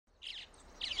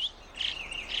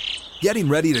Getting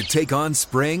ready to take on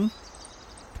spring?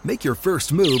 Make your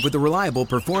first move with the reliable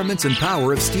performance and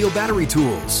power of Steel battery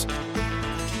tools.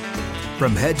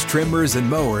 From hedge trimmers and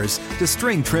mowers to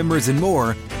string trimmers and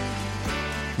more,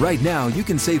 right now you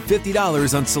can save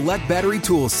 $50 on select battery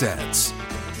tool sets.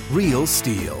 Real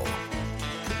Steel.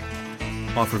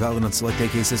 Offer valid on select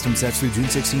AK system sets through June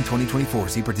 16, 2024.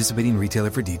 See participating retailer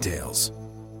for details.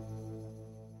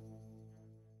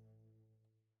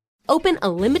 Open a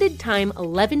limited-time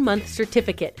 11-month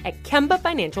certificate at Kemba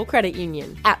Financial Credit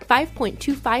Union. At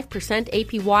 5.25%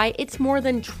 APY, it's more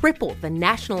than triple the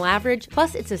national average,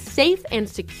 plus it's a safe and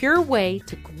secure way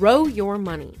to grow your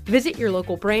money. Visit your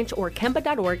local branch or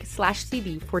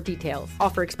kemba.org/CD for details.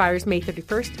 Offer expires May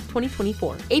 31st,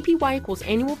 2024. APY equals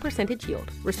annual percentage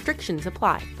yield. Restrictions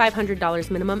apply.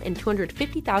 $500 minimum and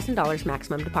 $250,000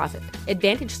 maximum deposit.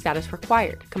 Advantage status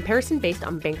required. Comparison based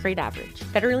on bank rate average.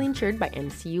 Federally insured by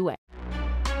NCUA.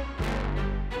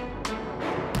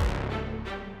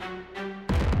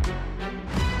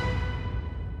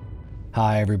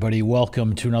 Hi, everybody.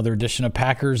 Welcome to another edition of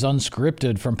Packers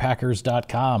Unscripted from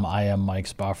Packers.com. I am Mike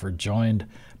Spofford, joined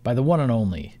by the one and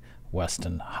only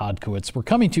Weston Hodkowitz. We're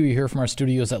coming to you here from our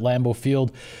studios at Lambeau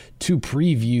Field to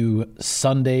preview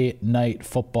Sunday Night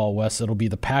Football. Wes, it'll be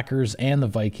the Packers and the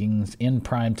Vikings in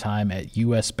prime time at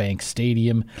US Bank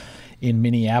Stadium in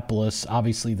Minneapolis.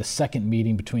 Obviously, the second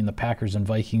meeting between the Packers and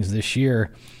Vikings this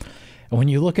year. And when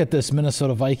you look at this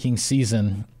Minnesota Vikings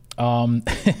season,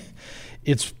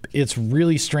 It's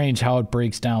really strange how it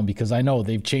breaks down, because I know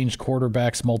they've changed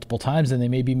quarterbacks multiple times and they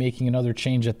may be making another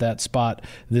change at that spot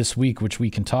this week, which we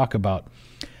can talk about.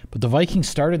 But the Vikings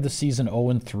started the season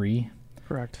 0-3.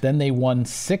 Correct. Then they won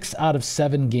 6 out of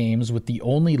 7 games, with the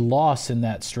only loss in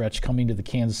that stretch coming to the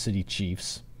Kansas City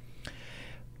Chiefs.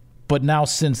 But now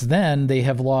since then, they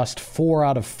have lost 4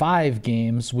 out of 5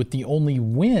 games, with the only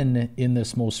win in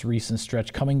this most recent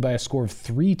stretch coming by a score of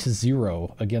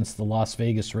 3-0 against the Las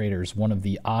Vegas Raiders, one of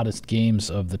the oddest games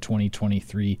of the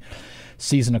 2023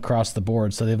 season across the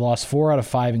board. So they've lost 4 out of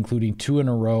 5, including 2 in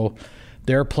a row.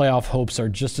 Their playoff hopes are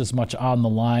just as much on the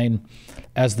line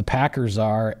as the Packers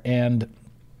are, and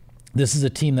this is a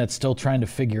team that's still trying to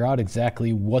figure out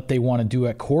exactly what they want to do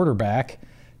at quarterback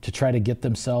to try to get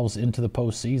themselves into the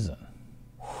postseason.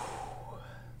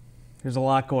 There's a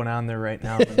lot going on there right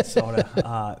now in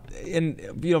Minnesota.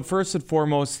 And first and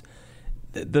foremost,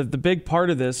 the big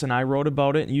part of this, and I wrote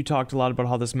about it, and you talked a lot about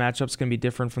how this matchup's going to be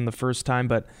different from the first time,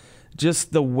 but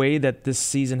just the way that this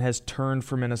season has turned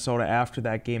for Minnesota after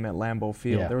that game at Lambeau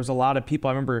Field. Yeah. There was a lot of people,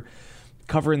 I remember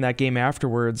covering that game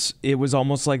afterwards. It was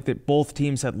almost like that both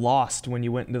teams had lost when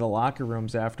you went into the locker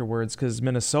rooms afterwards, because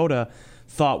Minnesota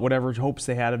thought whatever hopes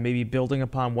they had of maybe building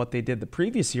upon what they did the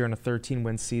previous year in a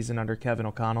 13-win season under Kevin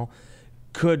O'Connell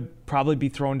could probably be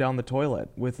thrown down the toilet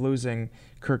with losing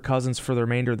Kirk Cousins for the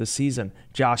remainder of the season.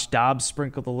 Josh Dobbs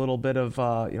sprinkled a little bit of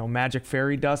magic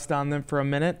fairy dust on them for a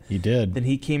minute. He did. Then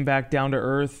he came back down to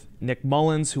earth. Nick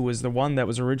Mullins, who was the one that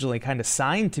was originally kind of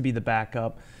signed to be the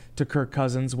backup to Kirk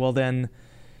Cousins, well then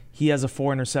he has a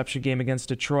 4-interception game against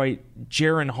Detroit.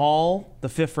 Jaron Hall, the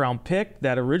 5th-round pick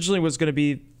that originally was going to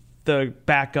be the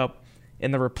backup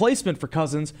and the replacement for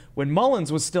Cousins when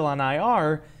Mullins was still on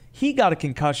IR, he got a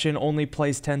concussion, only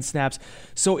plays 10 snaps.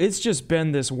 So it's just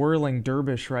been this whirling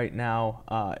dervish right now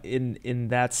in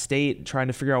that state, trying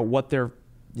to figure out what their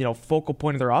focal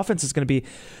point of their offense is going to be.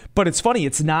 But it's funny,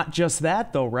 it's not just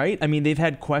that though, right? I mean, they've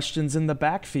had questions in the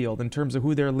backfield in terms of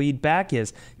who their lead back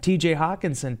is. TJ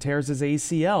Hawkinson tears his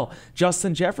ACL.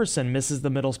 Justin Jefferson misses the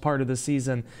middle part of the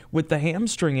season with the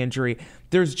hamstring injury.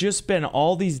 There's just been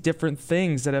all these different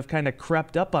things that have kind of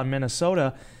crept up on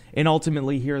Minnesota, and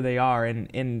ultimately here they are. And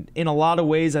in a lot of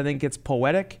ways, I think it's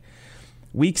poetic.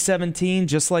 Week 17,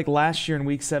 just like last year in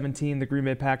Week 17, the Green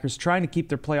Bay Packers trying to keep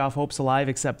their playoff hopes alive,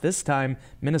 except this time,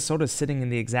 Minnesota's sitting in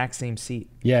the exact same seat.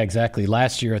 Yeah, exactly.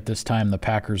 Last year at this time, the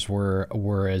Packers were,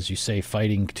 as you say,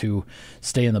 fighting to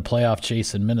stay in the playoff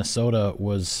chase, and Minnesota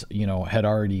was, had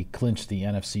already clinched the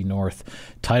NFC North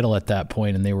title at that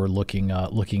point, and they were looking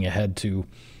ahead to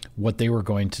what they were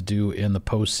going to do in the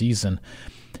postseason.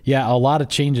 Yeah, a lot of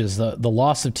changes. The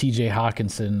loss of TJ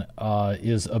Hawkinson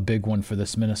is a big one for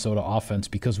this Minnesota offense,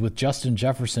 because with Justin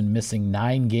Jefferson missing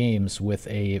 9 games with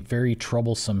a very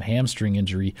troublesome hamstring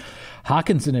injury,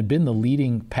 Hawkinson had been the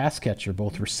leading pass catcher,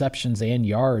 both receptions and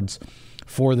yards,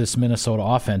 for this Minnesota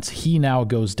offense. He now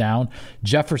goes down.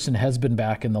 Jefferson has been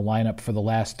back in the lineup for the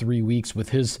last 3 weeks, with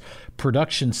his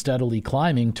production steadily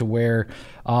climbing to where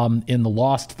in the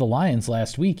loss to the Lions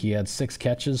last week, he had 6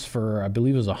 catches for, I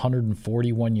believe it was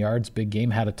 141 yards, big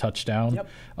game, had a touchdown. Yep.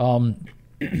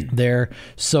 There.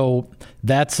 So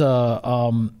that's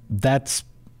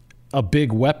a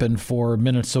big weapon for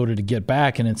Minnesota to get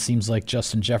back, and it seems like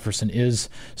Justin Jefferson is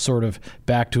sort of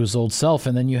back to his old self.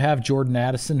 And then you have Jordan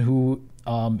Addison, who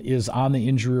is on the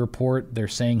injury report. They're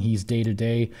saying he's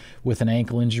day-to-day with an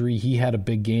ankle injury. He had a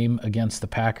big game against the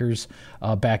Packers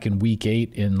back in Week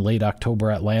 8 in late October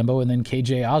at Lambeau. And then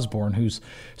KJ Osborne, who's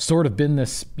sort of been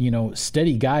this,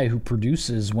 steady guy who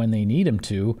produces when they need him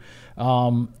to.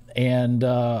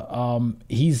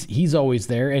 He's always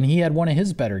there, and he had one of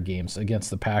his better games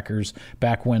against the Packers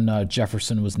back when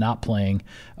Jefferson was not playing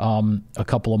a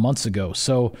couple of months ago.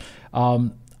 So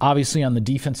obviously on the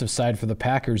defensive side for the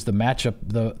Packers, the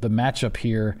matchup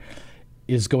here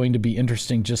is going to be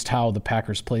interesting, just how the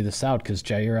Packers play this out, because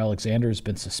Jair Alexander has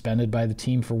been suspended by the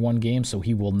team for one game, so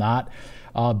he will not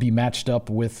be matched up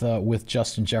with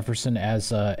Justin Jefferson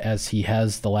as he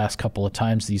has the last couple of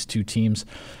times these two teams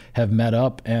have met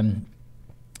up. And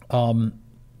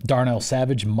Darnell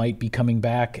Savage might be coming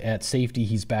back at safety.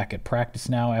 He's back at practice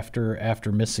now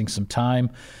after missing some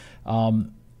time.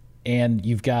 And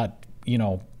you've got,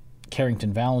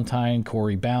 Carrington Valentine,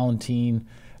 Corey Ballentine,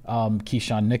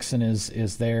 Keyshawn Nixon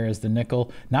is there as the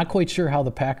nickel. Not quite sure how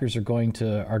the Packers are going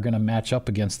to match up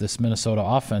against this Minnesota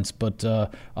offense, but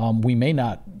we may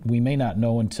not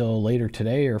know until later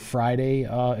today or Friday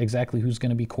exactly who's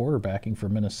going to be quarterbacking for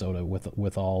Minnesota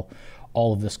with all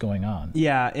of this going on.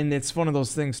 Yeah, and it's one of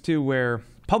those things too where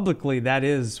publicly that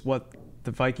is what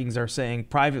the Vikings are saying.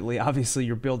 Privately, obviously,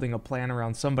 you're building a plan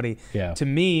around somebody. Yeah. To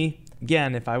me,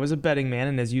 again, if I was a betting man,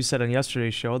 and as you said on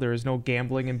yesterday's show, there is no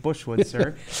gambling in Bushwood,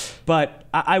 sir. But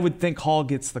I would think Hall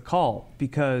gets the call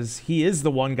because he is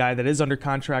the one guy that is under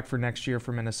contract for next year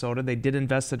for Minnesota. They did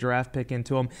invest a draft pick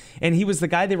into him, and he was the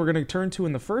guy they were going to turn to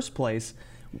in the first place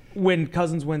when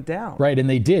Cousins went down. Right, and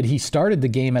they did. He started the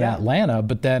game at Atlanta,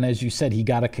 but then, as you said, he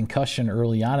got a concussion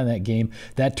early on in that game.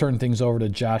 That turned things over to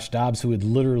Josh Dobbs, who had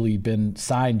literally been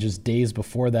signed just days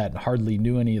before that and hardly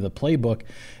knew any of the playbook.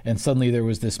 And suddenly there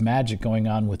was this magic going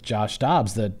on with Josh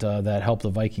Dobbs that helped the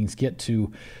Vikings get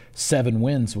to 7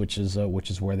 wins, which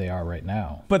is where they are right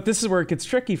now. But this is where it gets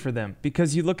tricky for them,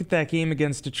 because you look at that game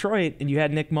against Detroit, and you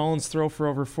had Nick Mullins throw for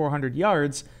over 400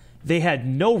 yards. They had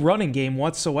no running game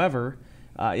whatsoever.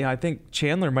 I think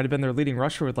Chandler might have been their leading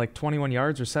rusher with like 21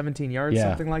 yards or 17 yards,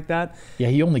 something like that. Yeah,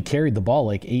 he only carried the ball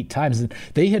like 8 times.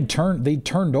 They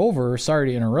turned over, sorry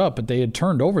to interrupt, but they had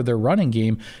turned over their running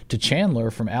game to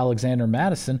Chandler from Alexander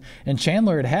Madison, and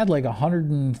Chandler had like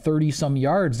 130 some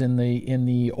yards in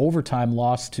the overtime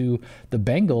loss to the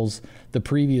Bengals the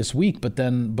previous week,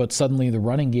 but suddenly the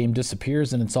running game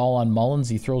disappears and it's all on Mullins.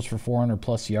 He throws for 400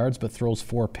 plus yards but throws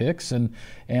 4 picks, and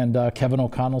Kevin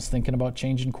O'Connell's thinking about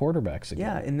changing quarterbacks again.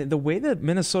 Yeah, and the way that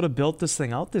Minnesota built this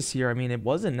thing out this year, I mean, it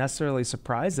wasn't necessarily a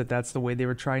surprise that that's the way they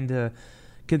were trying to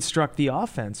construct the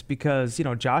offense, because,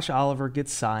 Josh Oliver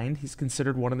gets signed. He's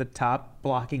considered one of the top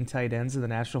blocking tight ends in the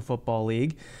National Football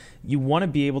League. You want to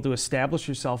be able to establish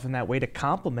yourself in that way to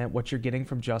complement what you're getting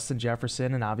from Justin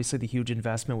Jefferson and obviously the huge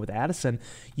investment with Addison.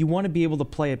 You want to be able to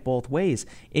play it both ways,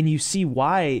 and you see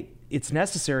why it's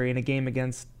necessary in a game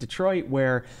against Detroit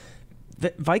where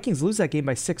the Vikings lose that game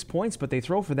by 6 points, but they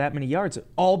throw for that many yards,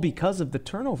 all because of the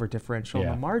turnover differential in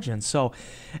the margin. So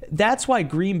that's why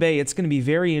Green Bay, it's going to be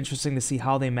very interesting to see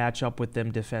how they match up with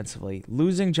them defensively.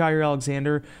 Losing Jair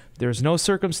Alexander, there's no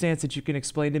circumstance that you can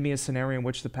explain to me a scenario in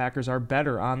which the Packers are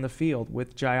better on the field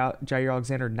with Jair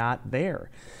Alexander not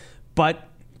there. But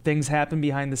things happen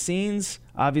behind the scenes.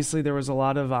 Obviously, there was a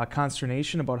lot of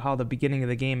consternation about how the beginning of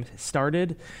the game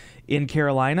started in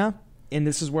Carolina. And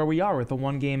this is where we are with a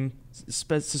 1-game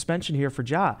suspension here for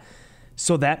Ja.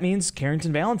 So that means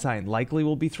Carrington Valentine likely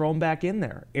will be thrown back in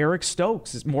there. Eric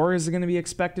Stokes, more is going to be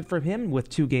expected from him with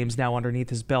 2 games now underneath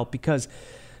his belt, because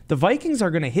the Vikings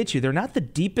are going to hit you. They're not the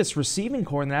deepest receiving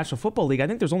core in the National Football League. I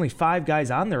think there's only 5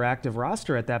 guys on their active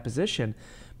roster at that position.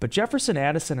 But Jefferson,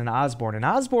 Addison, and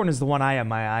Osborne is the one I have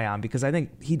my eye on, because I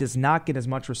think he does not get as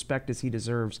much respect as he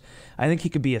deserves. I think he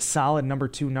could be a solid number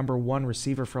 2, number 1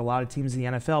 receiver for a lot of teams in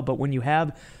the NFL. But when you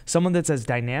have someone that's as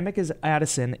dynamic as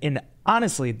Addison, and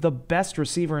honestly the best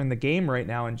receiver in the game right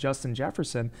now in Justin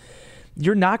Jefferson,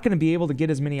 you're not going to be able to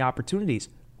get as many opportunities.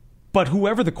 But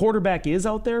whoever the quarterback is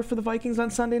out there for the Vikings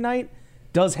on Sunday night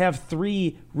does have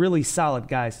 3 really solid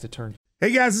guys to turn to.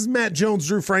 Hey guys, this is Matt Jones,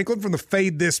 Drew Franklin from the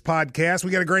Fade This podcast.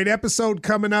 We got a great episode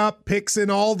coming up, picks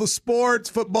in all the sports,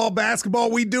 football,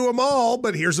 basketball, we do them all,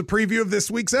 but here's a preview of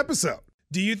this week's episode.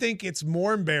 Do you think it's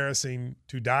more embarrassing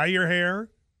to dye your hair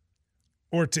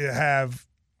or to have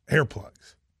hair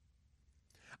plugs?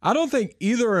 I don't think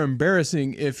either are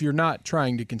embarrassing if you're not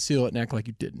trying to conceal it and act like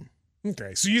you didn't.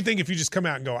 Okay, so you think if you just come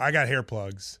out and go, I got hair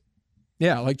plugs,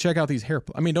 Yeah, like check out these hair.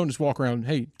 I mean, don't just walk around,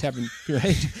 hey, tapping,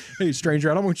 hey, stranger,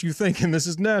 I don't want you thinking this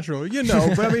is natural,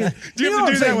 But I mean, do you have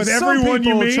to do that with everyone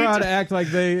you meet? Try to act like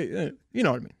they, you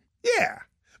know what I mean? Yeah,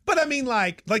 but I mean,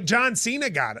 like John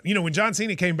Cena got it. When John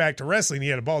Cena came back to wrestling, he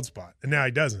had a bald spot, and now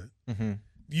he doesn't. Mm-hmm.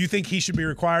 You think he should be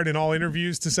required in all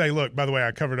interviews to say, "Look, by the way,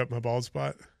 I covered up my bald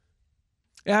spot"?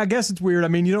 Yeah, I guess it's weird. I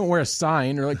mean, you don't wear a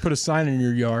sign or put a sign in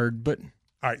your yard, but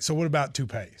all right. So what about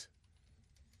toupees?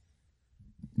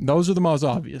 Those are the most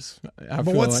obvious. But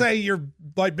let's say you're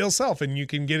like Bill Self and you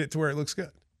can get it to where it looks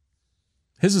good.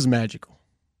 His is magical.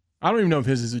 I don't even know if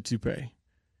his is a toupee.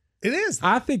 It is.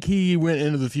 I think he went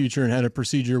into the future and had a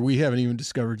procedure we haven't even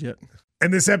discovered yet.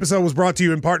 And this episode was brought to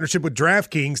you in partnership with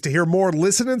DraftKings. To hear more,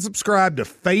 listen and subscribe to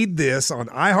Fade This on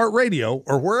iHeartRadio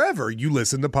or wherever you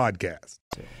listen to podcasts.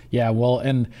 Yeah, well,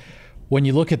 and when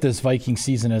you look at this Viking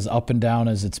season, as up and down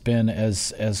as it's been,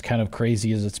 as kind of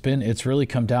crazy as it's been, it's really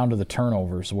come down to the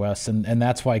turnovers, Wes, and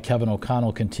that's why Kevin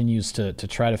O'Connell continues to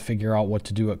try to figure out what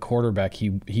to do at quarterback.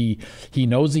 He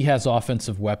knows he has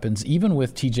offensive weapons, even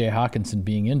with T.J. Hawkinson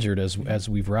being injured, as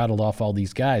we've rattled off all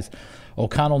these guys.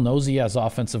 O'Connell knows he has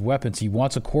offensive weapons. He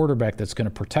wants a quarterback that's going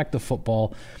to protect the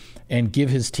football and give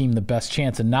his team the best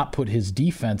chance and not put his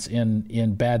defense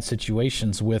in bad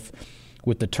situations with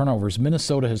the turnovers.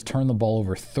 Minnesota has turned the ball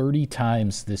over 30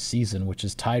 times this season, which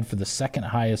is tied for the second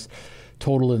highest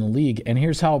total in the league. And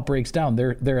here's how it breaks down.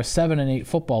 They're a 7-8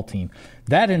 football team.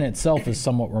 That in itself is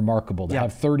somewhat remarkable to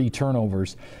have 30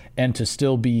 turnovers and to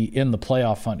still be in the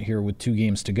playoff hunt here with 2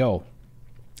 games to go.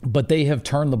 But they have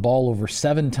turned the ball over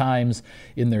 7 times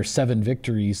in their 7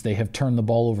 victories. They have turned the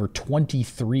ball over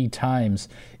 23 times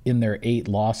in their 8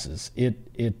 losses.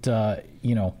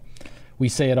 We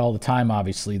say it all the time,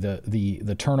 obviously,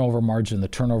 the turnover margin, the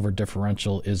turnover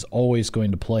differential is always going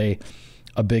to play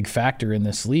a big factor in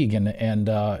this league. And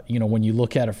when you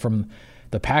look at it from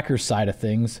the Packers side of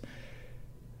things,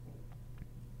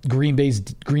 Green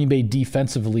Bay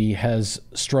defensively has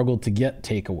struggled to get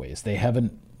takeaways. They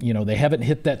haven't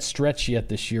hit that stretch yet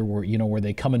this year where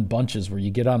they come in bunches, where you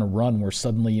get on a run where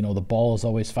suddenly, the ball is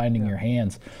always finding your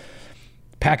hands.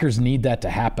 Packers need that to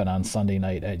happen on Sunday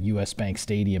night at US Bank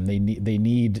Stadium. They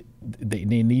need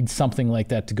something like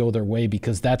that to go their way,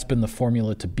 because that's been the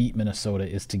formula to beat Minnesota,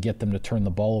 is to get them to turn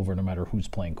the ball over no matter who's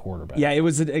playing quarterback. Yeah, it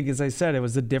was, as I said, it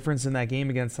was the difference in that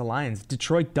game against the Lions.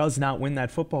 Detroit does not win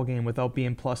that football game without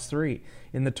being +3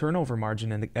 in the turnover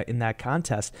margin in that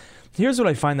contest. Here's what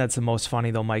I find that's the most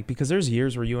funny, though, Mike, because there's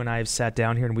years where you and I have sat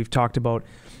down here and we've talked about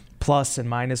plus and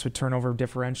minus with turnover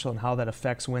differential and how that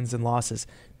affects wins and losses.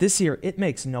 This year, it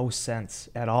makes no sense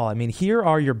at all. I mean, here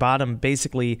are your bottom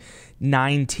basically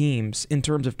 9 teams in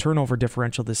terms of turnover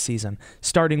differential this season,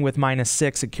 starting with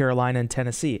 -6 at Carolina and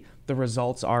Tennessee. The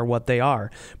results are what they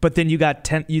are. But then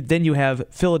you have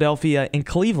Philadelphia and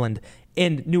Cleveland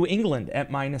and New England at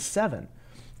 -7.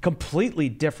 Completely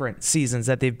different seasons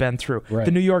that they've been through. Right.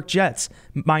 The New York Jets,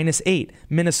 -8.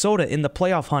 Minnesota in the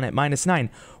playoff hunt at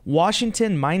 -9.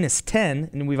 Washington, -10.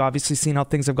 And we've obviously seen how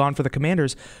things have gone for the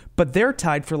Commanders. But they're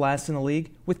tied for last in the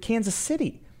league with Kansas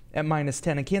City at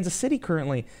 -10. And Kansas City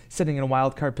currently sitting in a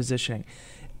wild card positioning.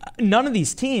 None of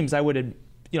these teams, I would,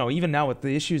 even now with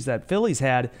the issues that Philly's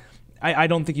had, I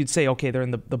don't think you'd say, okay, they're in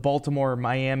the Baltimore,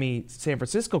 Miami, San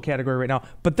Francisco category right now.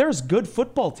 But there's good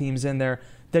football teams in there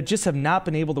that just have not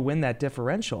been able to win that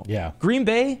differential. Yeah. Green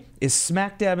Bay is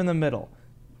smack dab in the middle,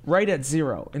 right at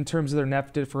 0 in terms of their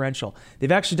net differential.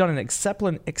 They've actually done an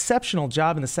exceptional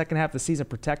job in the second half of the season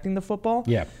protecting the football.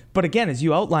 Yeah. But again, as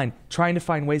you outlined, trying to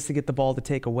find ways to get the ball to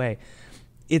take away.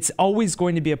 It's always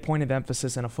going to be a point of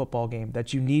emphasis in a football game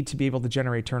that you need to be able to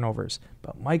generate turnovers.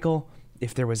 But Michael,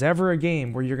 if there was ever a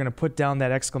game where you're going to put down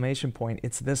that exclamation point,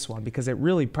 it's this one, because it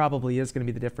really probably is going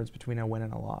to be the difference between a win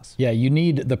and a loss. Yeah,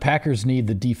 the Packers need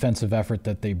the defensive effort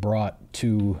that they brought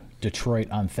to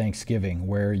Detroit on Thanksgiving,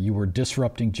 where you were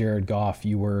disrupting Jared Goff,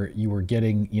 you were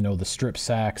getting, the strip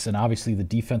sacks, and obviously the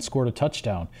defense scored a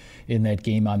touchdown in that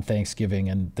game on Thanksgiving,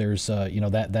 and there's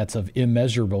that's of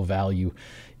immeasurable value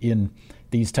in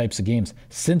these types of games.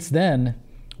 Since then,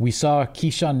 we saw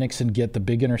Keyshawn Nixon get the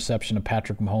big interception of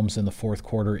Patrick Mahomes in the fourth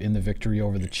quarter in the victory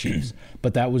over the Chiefs.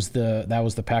 But that was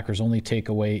the Packers' only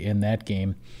takeaway in that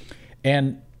game.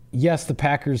 And yes, the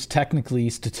Packers technically,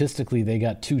 statistically, they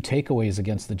got 2 takeaways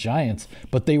against the Giants,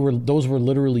 but those were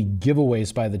literally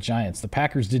giveaways by the Giants. The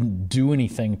Packers didn't do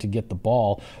anything to get the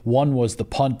ball. One was the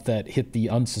punt that hit the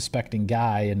unsuspecting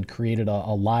guy and created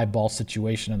a live ball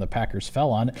situation, and the Packers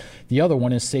fell on it. The other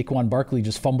one is Saquon Barkley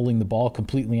just fumbling the ball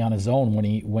completely on his own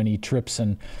when he trips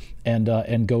and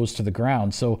and goes to the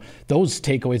ground. So those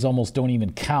takeaways almost don't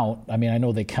even count. I mean, I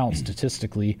know they count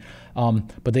statistically,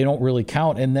 but they don't really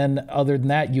count. And then other than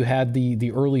that, you had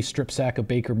the early strip sack of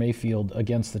Baker Mayfield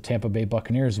against the Tampa Bay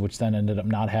Buccaneers, which then ended up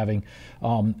not having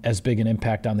as big an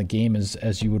impact on the game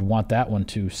as you would want that one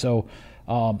to. So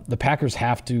the Packers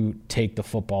have to take the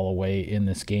football away in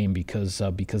this game because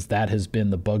that has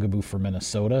been the bugaboo for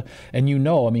Minnesota. And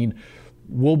I mean,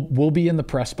 we'll be in the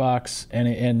press box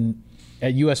and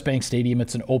at US Bank Stadium,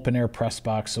 it's an open-air press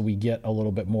box, so we get a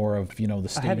little bit more of the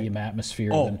stadium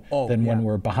atmosphere than when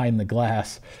we're behind the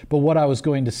glass. But what I was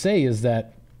going to say is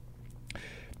that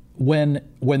when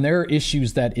there are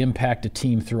issues that impact a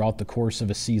team throughout the course of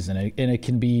a season, and it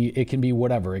can be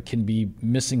whatever, it can be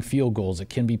missing field goals, it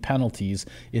can be penalties.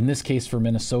 In this case for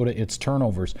Minnesota, it's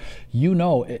turnovers.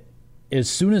 As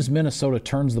soon as Minnesota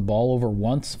turns the ball over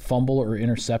once, fumble or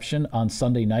interception on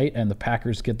Sunday night, and the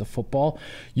Packers get the football,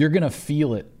 you're going to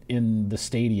feel it in the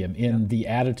stadium, in the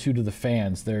attitude of the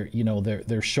fans.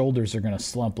 Their shoulders are going to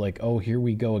slump like, oh, here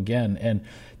we go again. And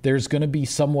there's going to be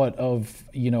somewhat of,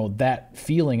 that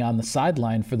feeling on the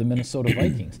sideline for the Minnesota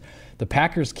Vikings. The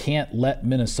Packers can't let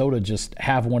Minnesota just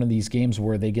have one of these games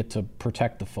where they get to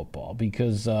protect the football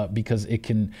because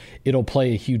it'll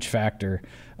play a huge factor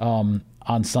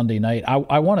on Sunday night.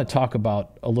 I want to talk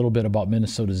a little bit about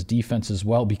Minnesota's defense as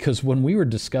well, because when we were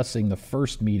discussing the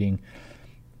first meeting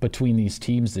between these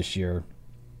teams this year,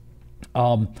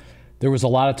 there was a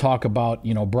lot of talk about,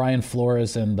 Brian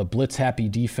Flores and the blitz-happy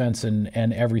defense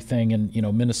and everything, and,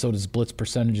 Minnesota's blitz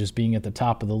percentages being at the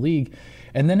top of the league.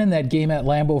 And then in that game at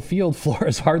Lambeau Field,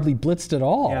 Flores hardly blitzed at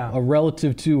all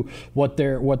relative to what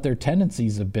their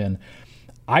tendencies have been.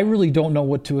 I really don't know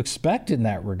what to expect in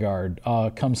that regard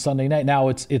come Sunday night. Now,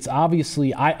 it's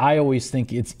obviously, I always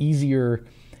think it's easier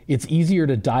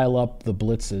to dial up the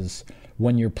blitzes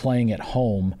when you're playing at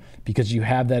home because you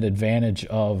have that advantage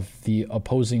of the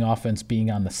opposing offense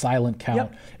being on the silent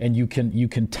count, and you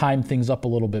can time things up a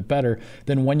little bit better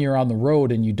than when you're on the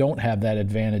road and you don't have that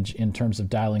advantage in terms of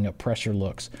dialing up pressure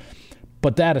looks.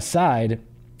 But that aside,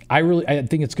 I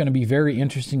think it's going to be very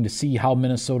interesting to see how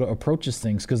Minnesota approaches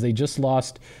things because they just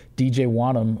lost DJ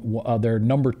Wanham, their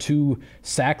number 2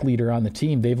 sack leader on the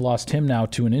team. They've lost him now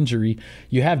to an injury.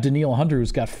 You have Danielle Hunter,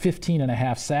 who's got 15 and a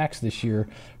half sacks this year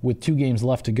with 2 games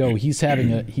left to go. He's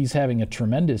having a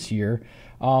tremendous year.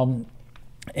 The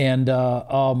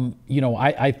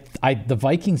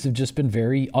Vikings have just been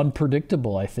very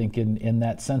unpredictable, I think, in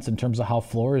that sense, in terms of how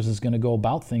Flores is going to go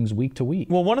about things week to week.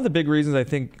 Well, one of the big reasons I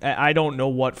think, I don't know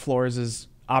what Flores'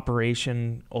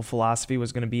 operational philosophy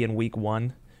was going to be in week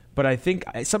 1, but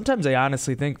sometimes I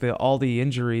honestly think that all the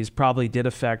injuries probably did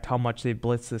affect how much they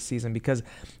blitzed this season, because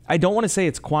I don't want to say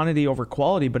it's quantity over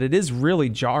quality, but it is really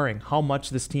jarring how much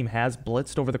this team has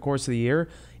blitzed over the course of the year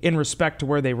in respect to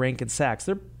where they rank in sacks.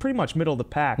 They're pretty much middle of the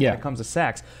pack when it comes to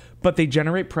sacks, but they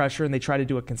generate pressure and they try to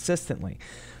do it consistently.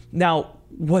 Now,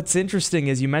 what's interesting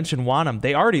is you mentioned Wanham.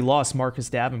 They already lost Marcus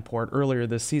Davenport earlier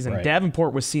this season. Right.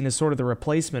 Davenport was seen as sort of the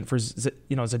replacement for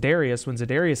Za'Darius. When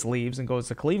Za'Darius leaves and goes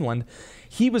to Cleveland,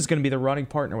 he was going to be the running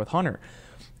partner with Hunter.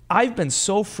 I've been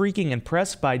so freaking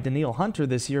impressed by Danielle Hunter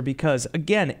this year because,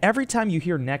 again, every time you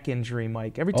hear neck injury,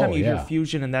 Mike, every time you hear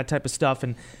fusion and that type of stuff,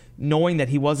 and knowing that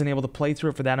he wasn't able to play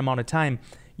through it for that amount of time,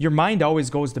 your mind always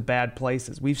goes to bad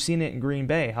places. We've seen it in Green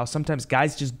Bay, how sometimes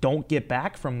guys just don't get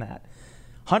back from that.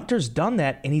 Hunter's done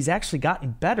that, and he's actually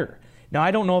gotten better. Now, I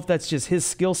don't know if that's just his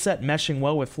skill set meshing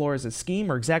well with Flores'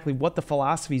 scheme or exactly what the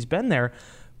philosophy's been there,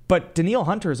 but Danielle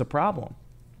Hunter is a problem.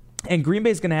 And Green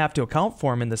Bay's going to have to account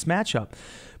for him in this matchup.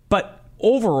 But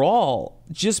overall,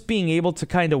 just being able to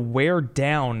kind of wear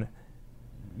down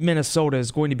Minnesota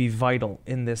is going to be vital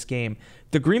in this game.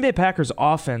 The Green Bay Packers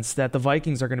offense that the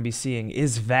Vikings are going to be seeing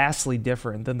is vastly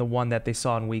different than the one that they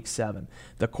saw in Week 7.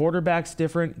 The quarterback's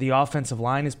different. The offensive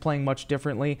line is playing much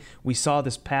differently. We saw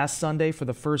this past Sunday for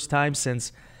the first time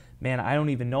since, I don't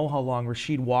even know how long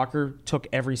Rasheed Walker took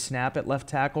every snap at left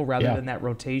tackle rather than that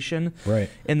rotation. Right.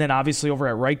 And then obviously over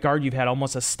at right guard, you've had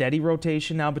almost a steady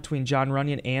rotation now between John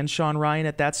Runyon and Sean Rhyan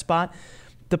at that spot.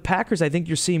 The Packers, I think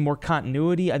you're seeing more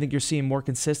continuity. I think you're seeing more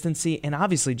consistency and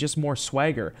obviously just more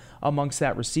swagger amongst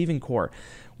that receiving core.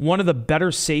 One of the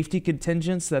better safety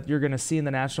contingents that you're going to see in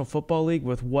the National Football League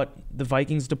with what the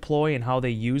Vikings deploy and how they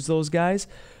use those guys.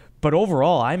 But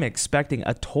overall, I'm expecting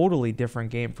a totally different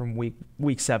game from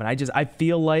week 7. I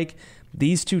feel like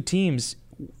these two teams,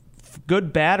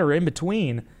 good, bad, or in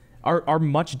between, are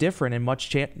much different and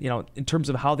much, in terms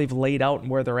of how they've laid out and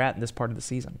where they're at in this part of the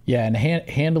season. Yeah, and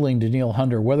handling Danielle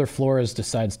Hunter, whether Flores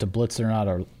decides to blitz or not,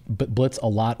 or blitz a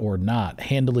lot or not,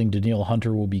 handling Danielle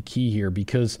Hunter will be key here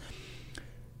because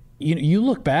you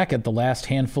look back at the last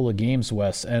handful of games,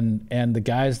 Wes, and the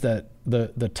guys that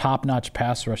the top-notch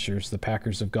pass rushers the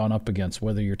Packers have gone up against,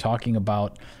 whether you're talking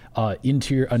about an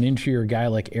interior guy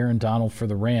like Aaron Donald for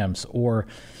the Rams, or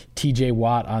T.J.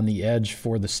 Watt on the edge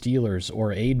for the Steelers, or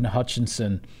Aiden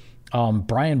Hutchinson,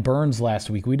 Brian Burns last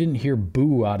week. We didn't hear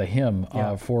boo out of him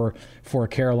for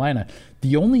Carolina.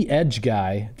 The only edge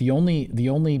guy, the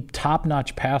only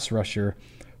top-notch pass rusher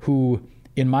who,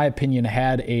 in my opinion,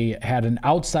 had an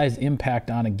outsized impact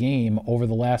on a game over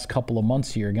the last couple of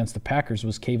months here against the Packers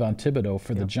was Kayvon Thibodeau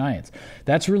for the Giants.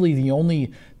 That's really the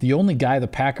only guy the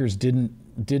Packers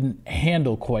didn't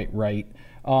handle quite right.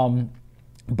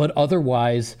 But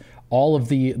otherwise, all of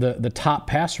the top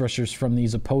pass rushers from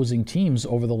these opposing teams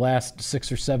over the last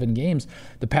 6 or 7 games,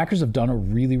 the Packers have done a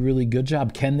really, really good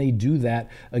job. Can they do that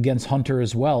against Hunter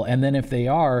as well? And then if they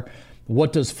are,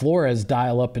 what does Flores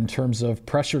dial up in terms of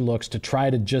pressure looks to try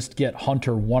to just get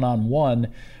Hunter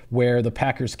one-on-one, where the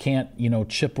Packers can't,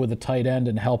 chip with a tight end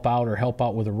and help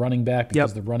out with a running back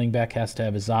because the running back has to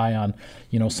have his eye on,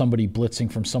 somebody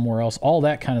blitzing from somewhere else. All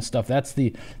that kind of stuff. That's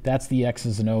the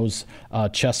X's and O's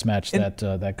chess match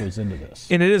that goes into this.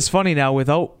 And it is funny now with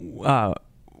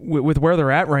where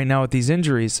they're at right now with these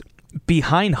injuries.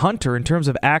 Behind Hunter, in terms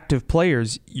of active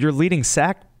players, your leading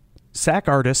sack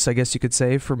artists, I guess you could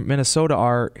say, for Minnesota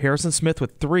are Harrison Smith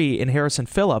with 3 and Harrison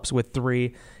Phillips with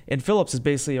 3. And Phillips is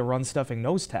basically a run-stuffing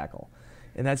nose tackle.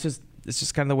 And it's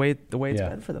just kind of the way it's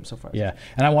been for them so far. Yeah,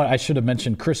 and I should have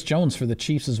mentioned Chris Jones for the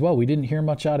Chiefs as well. We didn't hear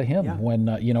much out of him when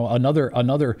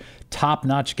another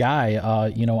top-notch guy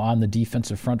on the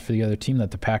defensive front for the other team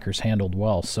that the Packers handled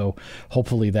well. So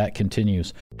hopefully that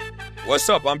continues. What's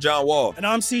up? I'm John Wall. And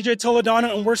I'm CJ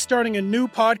Toledano, and we're starting a new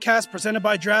podcast presented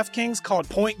by DraftKings called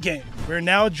Point Game. We're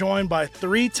now joined by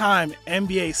 3-time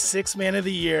NBA Sixth Man of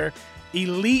the Year,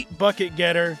 elite bucket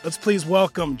getter. Let's please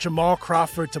welcome Jamal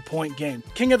Crawford to Point Game.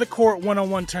 King of the Court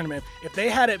one-on-one tournament. If they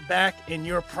had it back in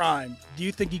your prime, do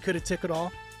you think you could have took it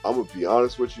all? I'm going to be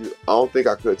honest with you. I don't think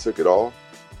I could have took it all,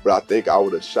 but I think I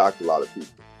would have shocked a lot of people.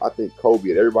 I think Kobe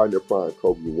and everybody in their prime,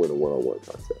 Kobe would win a one-on-one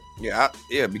contest. Yeah,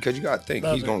 because you got to think,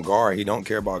 he's going to guard. He don't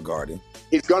care about guarding.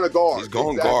 He's going to guard. He's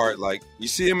going to guard. Like, you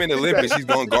see him in the Olympics, he's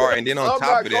going to guard. And then on top of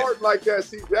that. I'm not guarding like that,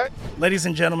 CJ. Ladies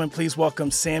and gentlemen, please welcome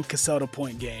Sam Cassell to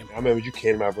Point Game. I remember you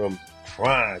came out from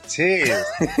crying, tears.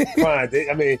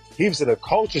 I mean, he was in a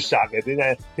culture shock.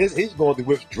 He's going through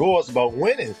withdrawals about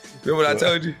winning. Remember what I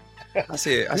told you? I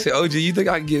said, OG, you think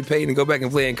I can get paid and go back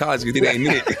and play in college because it ain't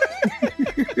it?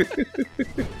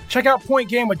 Check out Point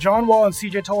Game with John Wall and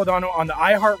CJ Toledano on the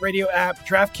iHeartRadio app,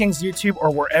 DraftKings YouTube, or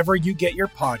wherever you get your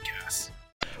podcasts.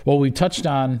 Well, we've touched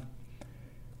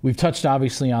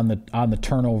obviously on the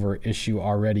turnover issue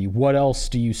already. What else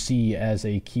do you see as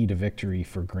a key to victory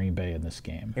for Green Bay in this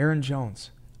game? Aaron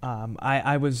Jones.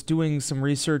 I was doing some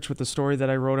research with the story that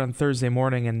I wrote on Thursday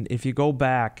morning, and if you go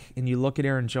back and you look at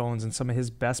Aaron Jones and some of his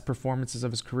best performances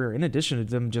of his career, in addition to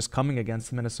them just coming against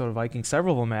the Minnesota Vikings,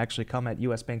 several of them actually come at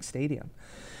US Bank Stadium.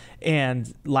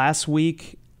 And last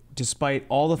week, despite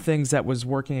all the things that was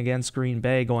working against Green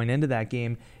Bay going into that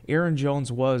game, Aaron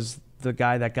Jones was the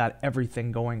guy that got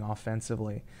everything going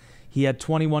offensively. He had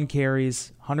 21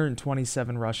 carries,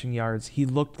 127 rushing yards. He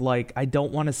looked like, I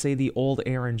don't want to say the old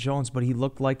Aaron Jones, but he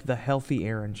looked like the healthy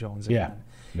Aaron Jones again.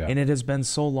 Yeah. And it has been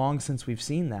so long since we've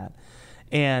seen that.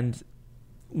 And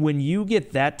when you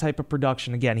get that type of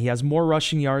production, again, he has more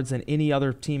rushing yards than any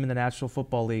other team in the National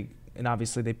Football League. And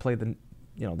obviously they play the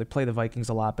Vikings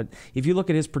a lot. But if you look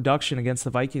at his production against the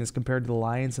Vikings compared to the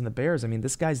Lions and the Bears, I mean,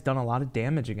 this guy's done a lot of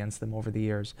damage against them over the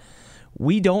years.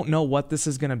 We don't know what this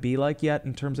is going to be like yet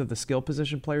in terms of the skill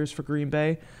position players for Green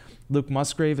Bay. Luke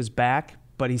Musgrave is back,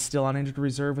 but he's still on injured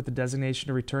reserve with the designation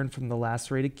to return from the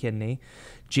lacerated kidney.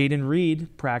 Jaden Reed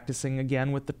practicing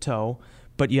again with the toe,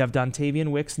 but you have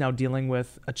Dontavian Wicks now dealing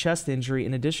with a chest injury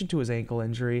in addition to his ankle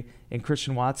injury, and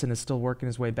Christian Watson is still working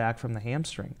his way back from the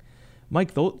hamstring.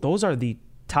 Mike, those are the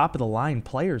top-of-the-line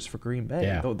players for Green Bay.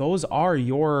 Yeah. Those are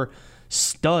your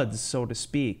studs, so to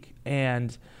speak.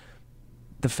 And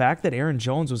the fact that Aaron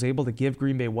Jones was able to give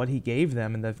Green Bay what he gave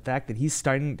them, and the fact that he's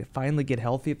starting to finally get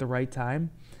healthy at the right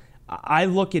time, I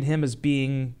look at him as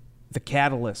being the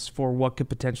catalyst for what could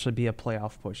potentially be a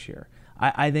playoff push here.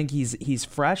 I think he's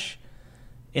fresh,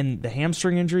 and the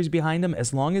hamstring injuries behind him.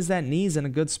 As long as that knee's in a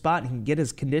good spot, and he can get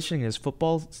his conditioning, his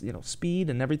football,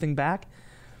 speed, and everything back.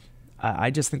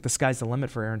 I just think the sky's the limit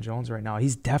for Aaron Jones right now.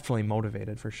 He's definitely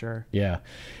motivated for sure. Yeah.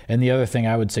 And the other thing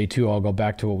I would say, too, I'll go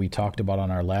back to what we talked about on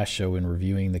our last show in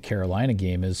reviewing the Carolina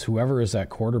game, is whoever is that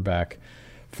quarterback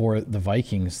for the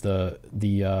Vikings,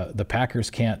 the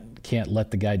Packers can't let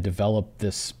the guy develop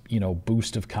this,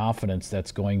 boost of confidence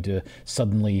that's going to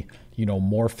suddenly,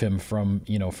 morph him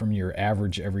from your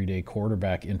average everyday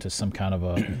quarterback into some kind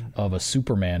of a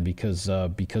Superman,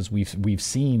 because we've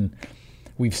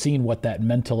seen what that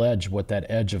mental edge, what that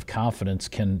edge of confidence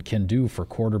can do for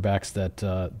quarterbacks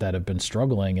that have been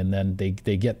struggling, and then they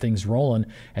get things rolling,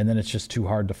 and then it's just too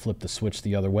hard to flip the switch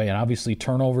the other way. And obviously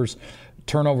turnovers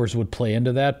would play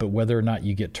into that, but whether or not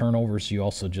you get turnovers, you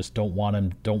also just don't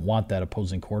want that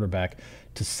opposing quarterback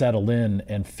to settle in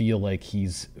and feel like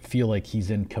he's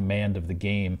in command of the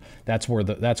game. That's where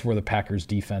the Packers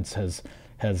defense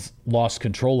has lost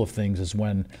control of things, is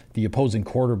when the opposing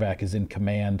quarterback is in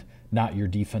command, not your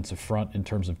defensive front, in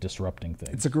terms of disrupting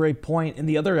things. It's a great point. And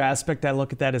the other aspect I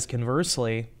look at that is,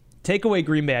 conversely, take away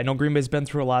Green Bay. I know Green Bay's been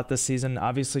through a lot this season,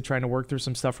 obviously trying to work through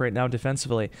some stuff right now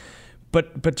defensively.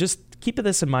 But just keep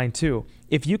this in mind too.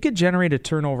 If you could generate a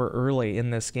turnover early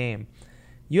in this game,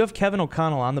 you have Kevin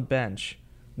O'Connell on the bench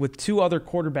with two other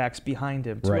quarterbacks behind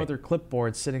him, two other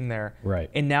clipboards sitting there. Right.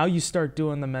 And now you start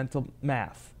doing the mental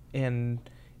math. And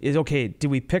do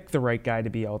we pick the right guy to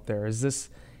be out there? Is this...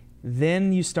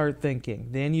 Then you start thinking.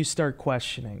 Then you start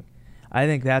questioning. I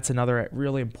think that's another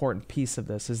really important piece of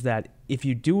this, is that if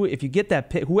you get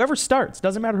that pick, whoever starts,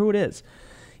 doesn't matter who it is,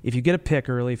 if you get a pick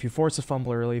early, if you force a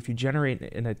fumble early, if you generate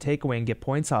in a takeaway and get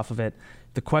points off of it,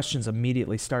 the questions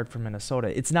immediately start for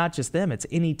Minnesota. It's not just them. It's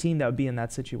any team that would be in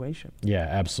that situation. Yeah,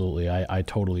 absolutely. I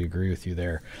totally agree with you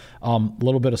there. A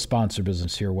little bit of sponsor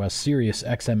business here, Wes. Sirius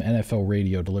XM NFL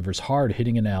Radio delivers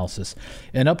hard-hitting analysis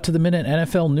and up-to-the-minute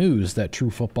NFL news that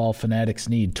true football fanatics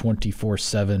need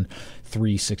 24/7,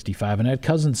 365. And at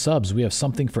Cousin Subs, we have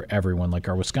something for everyone, like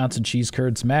our Wisconsin cheese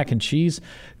curds, mac and cheese,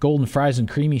 golden fries, and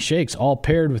creamy shakes, all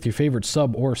paired with your favorite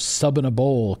sub or sub in a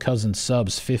bowl. Cousin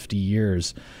Subs, 50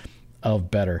 years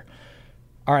of better.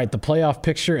 All right, the playoff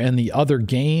picture and the other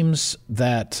games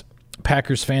that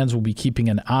Packers fans will be keeping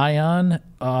an eye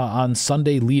on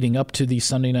Sunday leading up to the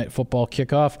Sunday Night Football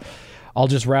kickoff. I'll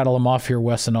just rattle them off here,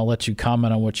 Wes, and I'll let you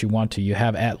comment on what you want to. You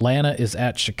have Atlanta is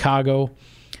at Chicago.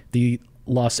 The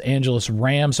Los Angeles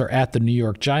Rams are at the New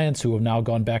York Giants, who have now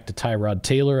gone back to Tyrod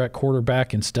Taylor at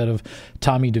quarterback instead of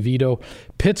Tommy DeVito.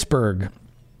 Pittsburgh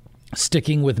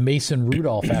sticking with Mason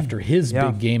Rudolph after his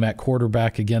big game at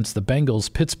quarterback against the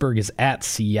Bengals. Pittsburgh is at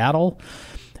Seattle.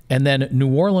 And then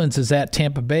New Orleans is at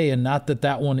Tampa Bay. And not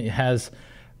that one has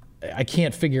 – I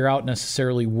can't figure out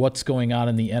necessarily what's going on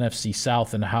in the NFC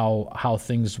South and how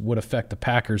things would affect the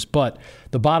Packers. But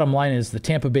the bottom line is the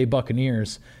Tampa Bay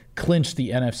Buccaneers clinched the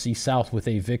NFC South with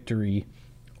a victory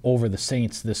over the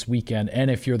Saints this weekend. And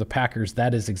if you're the Packers,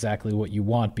 that is exactly what you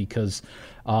want, because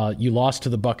you lost to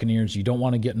the Buccaneers. You don't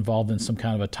want to get involved in some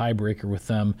kind of a tiebreaker with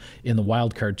them in the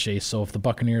wild card chase. So if the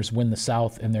Buccaneers win the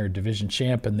South and they're division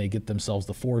champ and they get themselves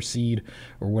the 4 seed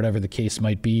or whatever the case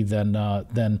might be, then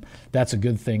that's a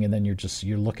good thing. And then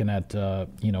you're looking at the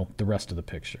rest of the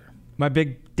picture. My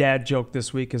big dad joke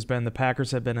this week has been the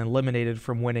Packers have been eliminated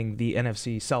from winning the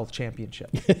NFC South Championship.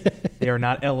 They are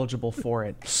not eligible for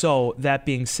it. So that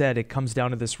being said, it comes down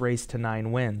to this race to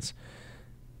 9 wins.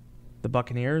 The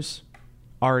Buccaneers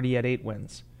already at 8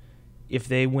 wins. If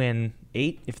they win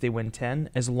 8, if they win 10,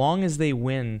 as long as they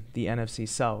win the NFC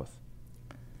South,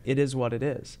 it is what it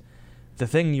is. The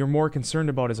thing you're more concerned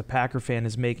about as a Packer fan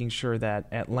is making sure that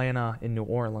Atlanta and New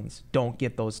Orleans don't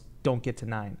get to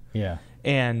 9. Yeah.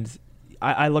 And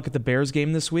I look at the Bears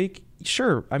game this week.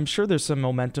 Sure, I'm sure there's some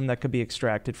momentum that could be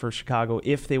extracted for Chicago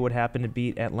if they would happen to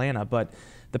beat Atlanta, but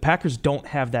the Packers don't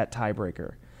have that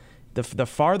tiebreaker. The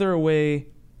farther away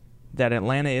that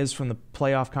Atlanta is from the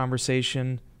playoff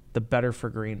conversation, the better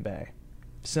for Green Bay.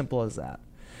 Simple as that.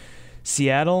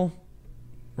 Seattle,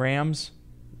 Rams,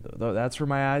 that's where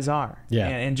my eyes are. Yeah.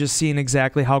 And just seeing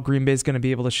exactly how Green Bay is going to be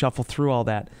able to shuffle through all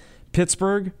that.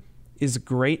 Pittsburgh is a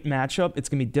great matchup. It's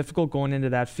going to be difficult going into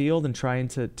that field and trying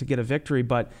to get a victory,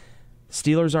 but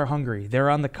Steelers are hungry.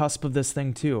 They're on the cusp of this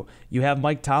thing too. You have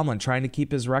Mike Tomlin trying to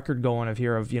keep his record going of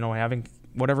having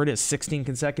whatever it is, 16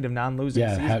 consecutive non-losing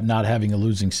seasons. Yeah, not having a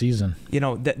losing season.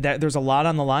 There's a lot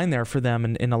on the line there for them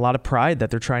and a lot of pride that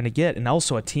they're trying to get. And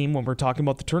also a team, when we're talking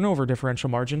about the turnover differential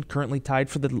margin, currently tied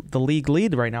for the league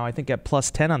lead right now, I think at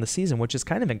 +10 on the season, which is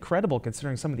kind of incredible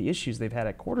considering some of the issues they've had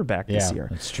at quarterback this year.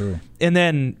 Yeah, that's true. And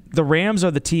then the Rams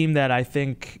are the team that I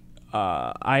think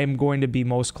I am going to be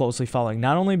most closely following,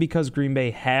 not only because Green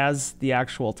Bay has the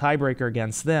actual tiebreaker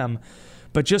against them,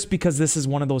 but just because this is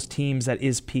one of those teams that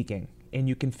is peaking. And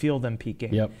you can feel them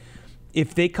peaking. Yep.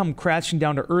 If they come crashing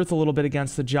down to earth a little bit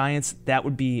against the Giants, that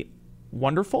would be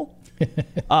wonderful.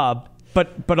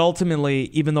 But ultimately,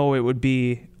 even though it would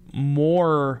be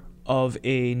more of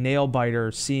a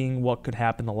nail-biter seeing what could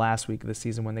happen the last week of the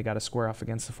season when they got to square off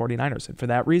against the 49ers. And for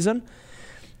that reason,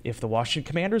 if the Washington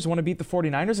Commanders want to beat the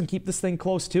 49ers and keep this thing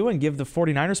close too and give the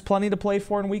 49ers plenty to play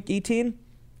for in Week 18,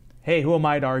 hey, who am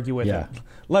I to argue with it?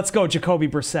 Let's go, Jacoby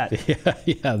Brissett.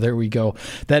 Yeah, there we go.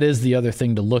 That is the other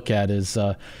thing to look at is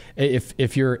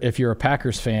if you're a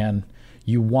Packers fan,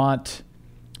 you want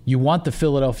the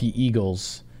Philadelphia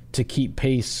Eagles to keep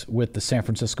pace with the San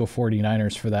Francisco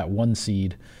 49ers for that 1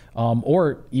 seed.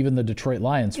 Or even the Detroit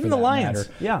Lions for that matter.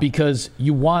 Yeah. Because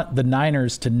you want the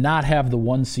Niners to not have the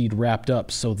 1 seed wrapped up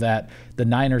so that the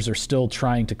Niners are still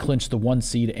trying to clinch the 1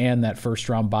 seed and that first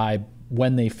round bye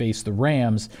when they face the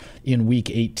Rams in Week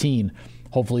 18.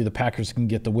 Hopefully the Packers can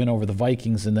get the win over the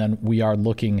Vikings, and then we are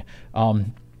looking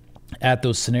at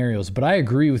those scenarios. But I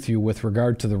agree with you with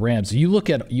regard to the Rams. You look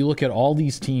at all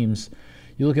these teams.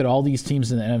 You look at all these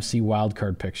teams in the NFC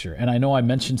wildcard picture, and I know I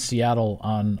mentioned Seattle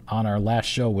on our last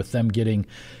show with them getting,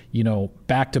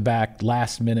 back-to-back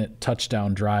last-minute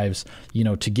touchdown drives,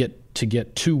 to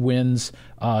get 2 wins,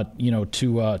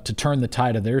 to turn the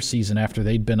tide of their season after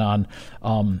they'd been on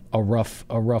a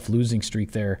rough losing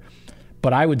streak there.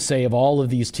 But I would say of all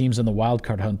of these teams in the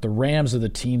wildcard hunt, the Rams are the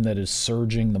team that is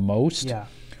surging the most. Yeah.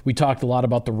 We talked a lot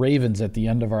about the Ravens at the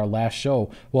end of our last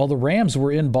show. Well, the Rams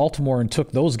were in Baltimore and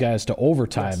took those guys to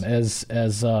overtime. Yes.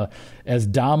 As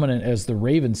dominant as the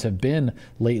Ravens have been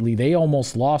lately, they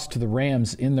almost lost to the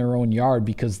Rams in their own yard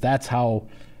because that's how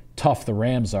tough the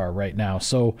Rams are right now.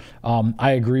 So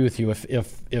I agree with you.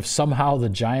 If somehow the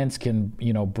Giants can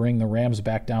bring the Rams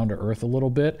back down to earth a little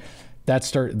bit,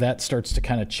 that starts to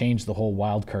kind of change the whole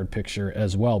wild card picture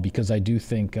as well, because I do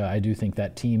think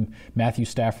that team, Matthew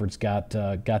Stafford's got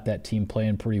that team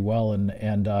playing pretty well,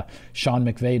 and Sean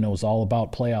McVay knows all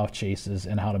about playoff chases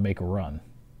and how to make a run.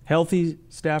 Healthy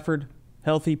Stafford,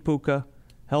 healthy Puka,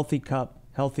 healthy Kupp,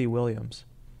 healthy Williams.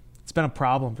 It's been a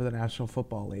problem for the National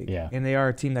Football League. Yeah. And they are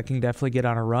a team that can definitely get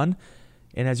on a run.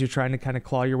 And as you're trying to kind of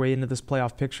claw your way into this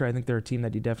playoff picture, I think they're a team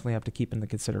that you definitely have to keep into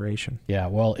consideration. Yeah,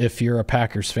 well, if you're a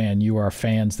Packers fan, you are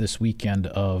fans this weekend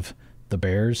of the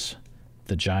Bears,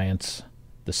 the Giants,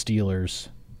 the Steelers,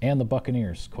 and the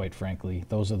Buccaneers, quite frankly.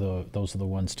 Those are the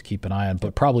ones to keep an eye on,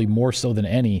 but probably more so than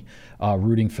any,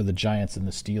 rooting for the Giants and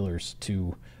the Steelers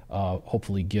to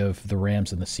hopefully give the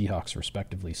Rams and the Seahawks,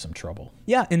 respectively, some trouble.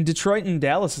 Yeah, and Detroit and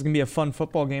Dallas is going to be a fun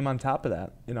football game on top of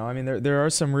that. There are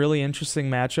some really interesting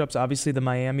matchups. Obviously, the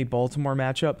Miami-Baltimore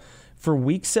matchup. For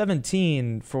Week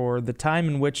 17, for the time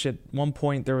in which at one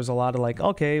point there was a lot of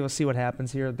okay, we'll see what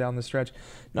happens here down the stretch.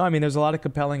 No, there's a lot of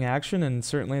compelling action, and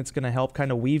certainly it's going to help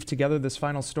kind of weave together this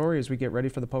final story as we get ready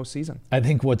for the postseason. I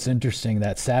think what's interesting,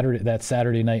 that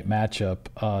Saturday night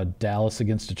matchup, Dallas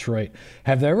against Detroit,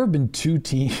 have there ever been 2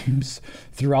 teams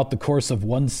throughout the course of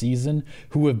one season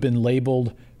who have been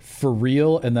labeled for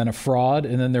real and then a fraud,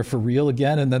 and then they're for real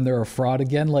again and then they're a fraud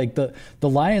again? Like the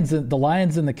Lions and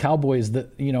the Cowboys,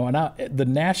 the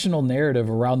national narrative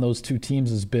around those 2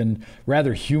 teams has been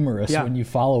rather humorous. When you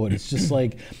follow it. It's just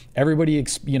like everybody,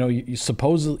 you're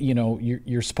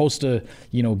supposed to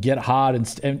get hot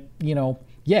and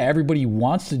yeah, everybody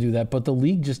wants to do that, but the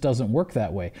league just doesn't work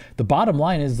that way. The bottom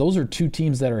line is those are 2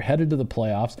 teams that are headed to the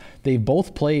playoffs. They've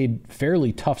both played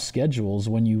fairly tough schedules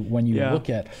when you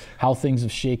look at how things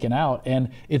have shaken out,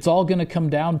 and it's all going to come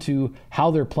down to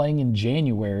how they're playing in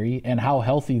January and how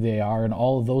healthy they are and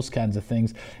all of those kinds of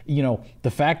things.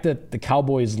 The fact that the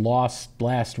Cowboys lost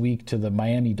last week to the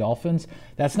Miami Dolphins,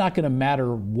 that's not going to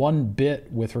matter one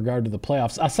bit with regard to the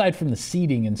playoffs, aside from the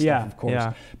seeding and stuff, of course.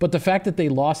 Yeah. But the fact that they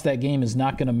lost that game is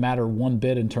not going to matter one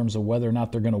bit in terms of whether or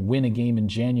not they're going to win a game in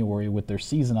January with their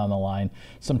season on the line.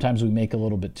 Sometimes we make a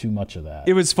little bit too much of that.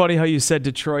 It was funny how you said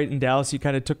Detroit and Dallas. You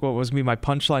kind of took what was going to be my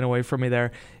punchline away from me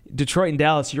there. Detroit and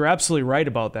Dallas, you're absolutely right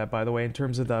about that, by the way, in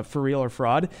terms of the for real or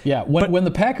fraud. Yeah, when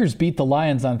the Packers beat the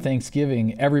Lions on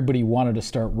Thanksgiving, everybody wanted to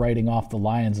start writing off the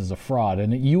Lions as a fraud.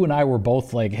 And you and I were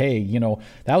both like, hey,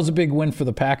 that was a big win for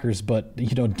the Packers, but,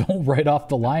 don't write off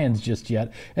the Lions just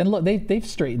yet. And look, they've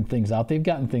straightened things out. They've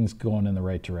gotten things going in the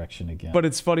right direction again. But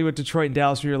it's funny with Detroit and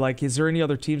Dallas where you're like, is there any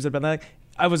other teams that have been like,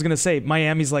 I was going to say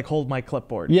Miami's like hold my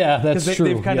clipboard. Yeah, that's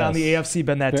true. They've kind of on the AFC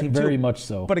been that team too. Very much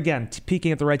so. But again,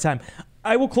 peaking at the right time.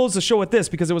 I will close the show with this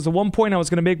because it was the one point I was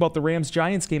going to make about the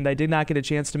Rams-Giants game that I did not get a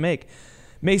chance to make.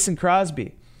 Mason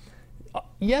Crosby.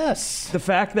 Yes. The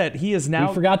fact that he is now...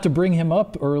 We forgot to bring him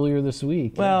up earlier this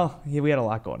week. Well, yeah, we had a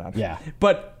lot going on. Yeah.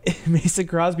 But Mason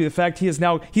Crosby, the fact he's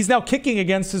now kicking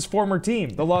against his former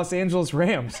team, the Los Angeles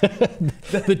Rams.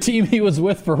 the team he was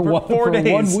with for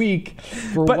 1 week.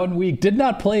 For 1 week. Did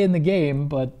not play in the game,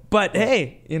 but... But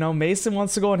hey, Mason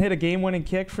wants to go and hit a game-winning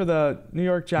kick for the New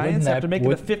York Giants after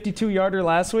making a 52-yarder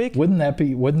last week. Wouldn't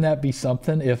that be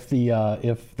something if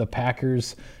the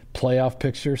Packers playoff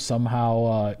picture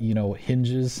somehow,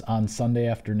 hinges on Sunday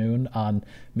afternoon on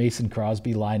Mason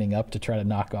Crosby lining up to try to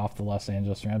knock off the Los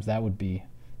Angeles Rams, that would be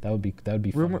fun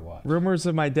to watch. Rumors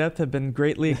of my death have been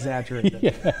greatly exaggerated.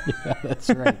 yeah, that's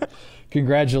right.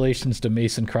 Congratulations to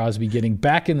Mason Crosby getting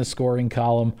back in the scoring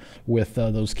column with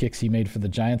those kicks he made for the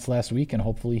Giants last week, and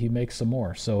hopefully he makes some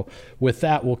more. So with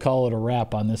that, we'll call it a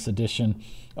wrap on this edition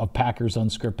of Packers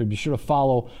Unscripted. Be sure to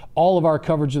follow all of our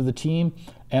coverage of the team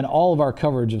and all of our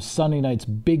coverage of Sunday night's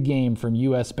big game from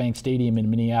US Bank Stadium in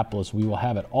Minneapolis. We will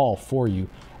have it all for you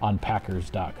on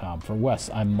Packers.com. For Wes,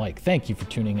 I'm Mike. Thank you for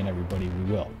tuning in, everybody.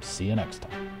 We will see you next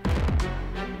time.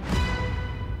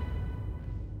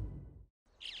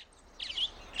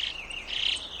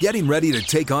 Getting ready to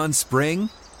take on spring?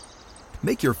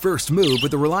 Make your first move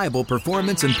with the reliable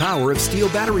performance and power of Steel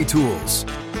battery tools.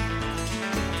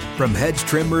 From hedge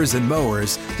trimmers and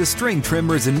mowers to string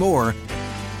trimmers and more,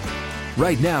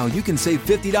 right now you can save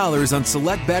 $50 on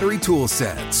select battery tool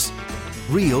sets.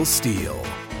 Real Steel.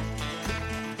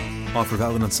 Offer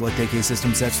valid on select AK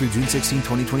system sets through June 16,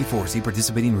 2024. See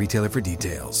participating retailer for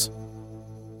details.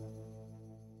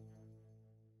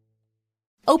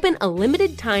 Open a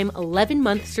limited-time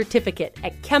 11-month certificate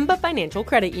at Kemba Financial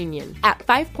Credit Union. At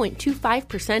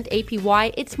 5.25%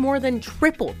 APY, it's more than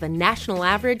triple the national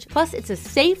average, plus it's a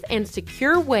safe and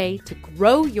secure way to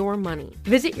grow your money.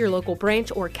 Visit your local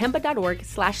branch or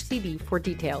kemba.org/CD for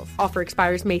details. Offer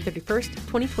expires May 31st,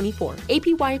 2024.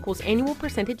 APY equals annual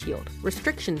percentage yield.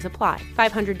 Restrictions apply.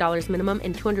 $500 minimum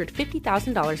and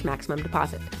 $250,000 maximum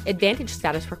deposit. Advantage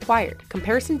status required.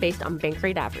 Comparison based on bank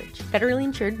rate average. Federally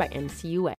insured by NCUA.